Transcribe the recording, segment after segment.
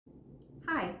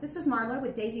Hi, this is Marla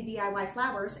with Daisy DIY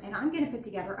Flowers, and I'm going to put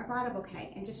together a bridal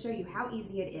bouquet and just show you how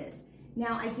easy it is.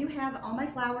 Now, I do have all my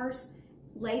flowers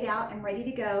laid out and ready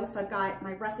to go, so I've got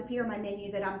my recipe or my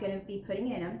menu that I'm going to be putting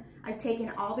in them. I've taken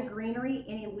all the greenery,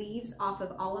 any leaves off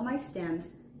of all of my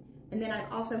stems, and then I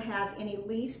also have any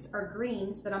leaves or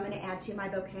greens that I'm going to add to my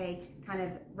bouquet kind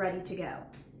of ready to go.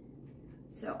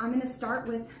 So I'm going to start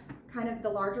with kind of the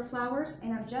larger flowers,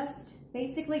 and I'm just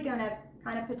basically going to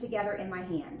kind of put together in my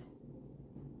hand.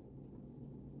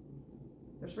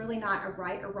 There's really not a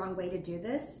right or wrong way to do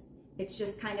this. It's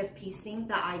just kind of piecing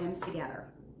the items together.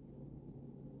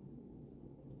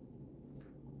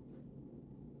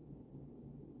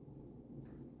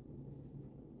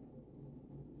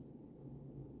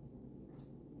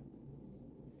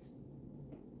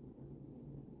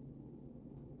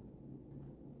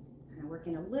 Kind of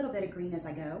working a little bit of green as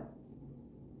I go.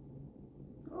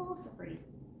 Oh, so pretty.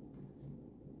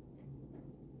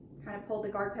 Kind of pulled the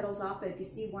guard petals off, but if you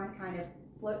see one kind of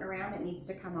floating around that needs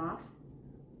to come off,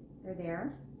 they're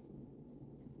there.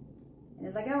 And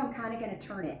as I go, I'm kind of going to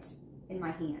turn it in my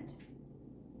hand.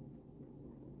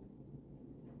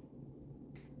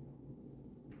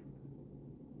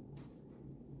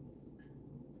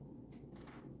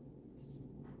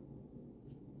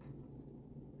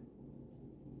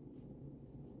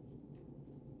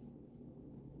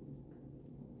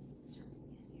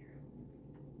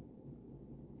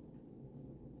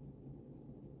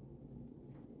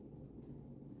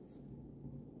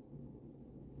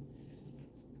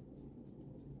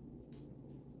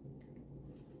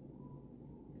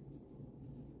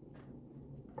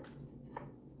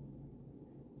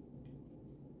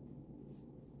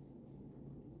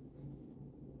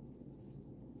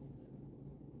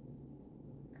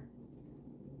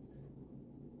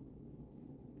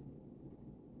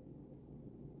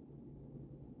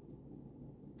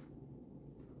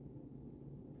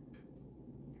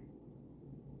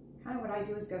 Kind of what I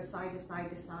do is go side to side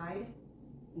to side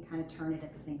and kind of turn it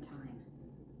at the same time.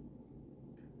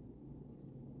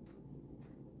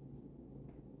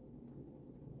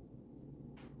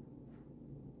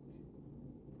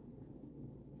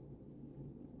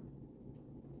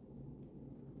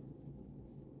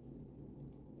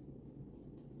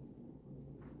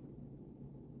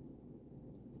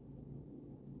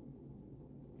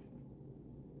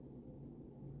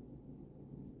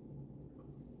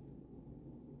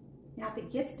 Now, if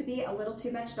it gets to be a little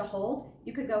too much to hold,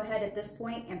 you could go ahead at this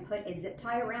point and put a zip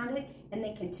tie around it and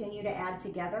then continue to add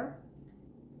together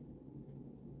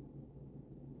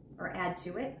or add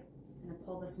to it. I'm going to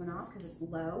pull this one off because it's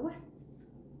low.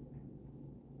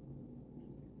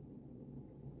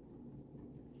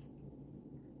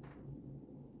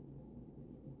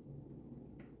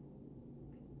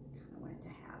 I want it to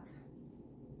have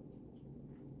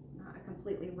not a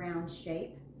completely round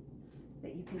shape,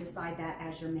 but you can decide that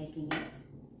as you're making it.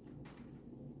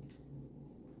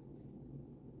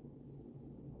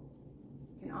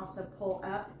 You can also pull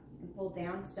up and pull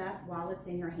down stuff while it's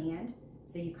in your hand,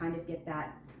 so you kind of get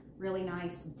that really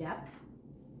nice depth.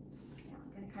 Now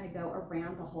I'm going to kind of go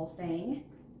around the whole thing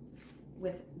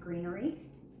with greenery,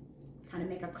 kind of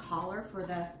make a collar for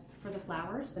the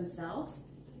flowers themselves.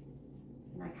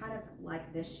 And I kind of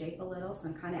like this shape a little, so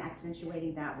I'm kind of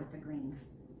accentuating that with the greens.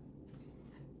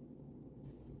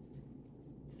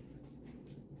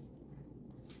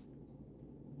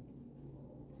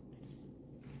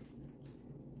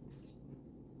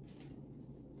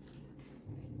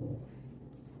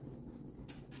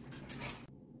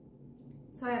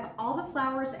 So I have all the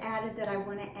flowers added that I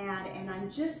want to add, and I'm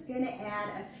just going to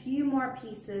add a few more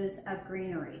pieces of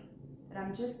greenery that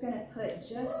I'm just going to put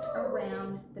just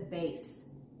around the base.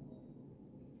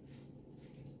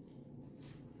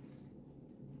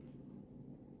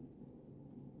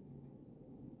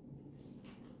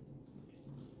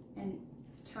 And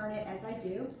turn it as I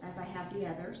do, as I have the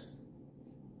others.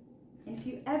 And if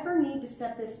you ever need to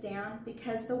set this down,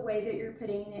 because the way that you're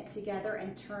putting it together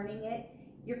and turning it,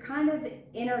 you're kind of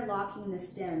interlocking the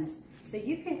stems. So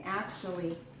you can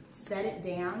actually set it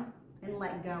down and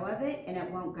let go of it, and it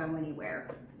won't go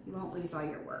anywhere. You won't lose all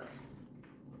your work.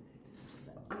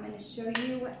 So I'm going to show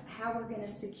you how we're going to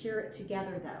secure it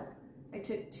together though. I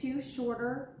took 2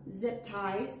 shorter zip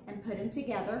ties and put them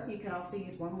together. You could also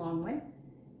use one long one.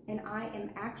 And I am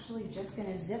actually just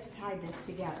going to zip tie this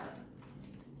together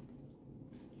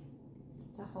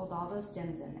to hold all those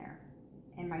stems in there.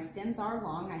 And my stems are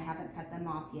long, I haven't cut them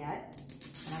off yet,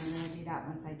 and I'm going to do that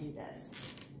once I do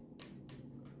this.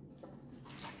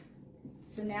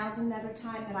 So now's another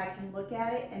time that I can look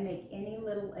at it and make any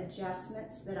little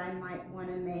adjustments that I might want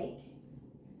to make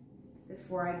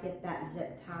before I get that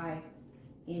zip tie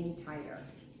any tighter.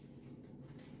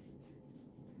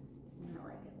 I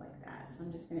like it like that. So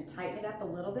I'm just going to tighten it up a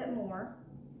little bit more.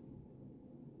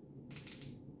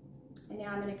 And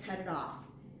now I'm going to cut it off.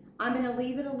 I'm going to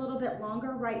leave it a little bit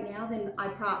longer right now than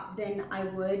I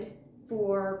would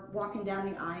for walking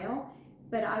down the aisle,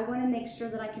 but I want to make sure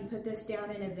that I can put this down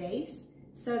in a vase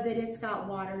so that it's got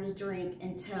water to drink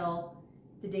until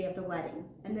the day of the wedding.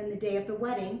 And then the day of the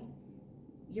wedding,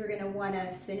 you're going to want to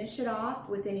finish it off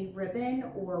with any ribbon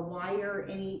or wire,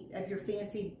 any of your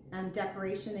fancy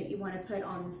decoration that you want to put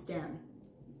on the stem.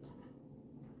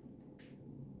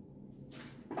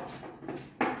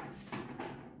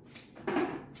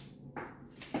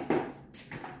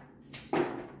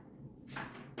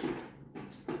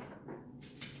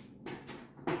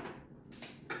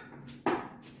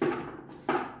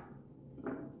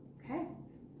 Okay,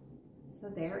 so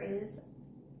there is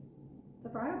the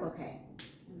bridal bouquet.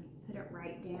 Put it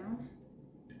right down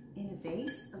in a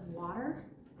vase of water.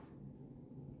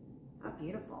 How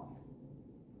beautiful.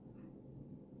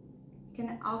 You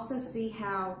can also see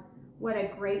what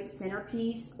a great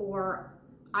centerpiece or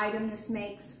item this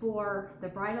makes for the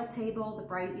bridal table.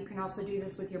 You can also do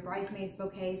this with your bridesmaids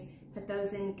bouquets. Put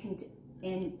those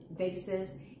in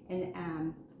vases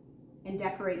and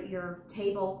decorate your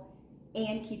table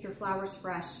and keep your flowers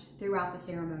fresh throughout the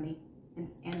ceremony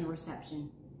and the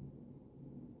reception.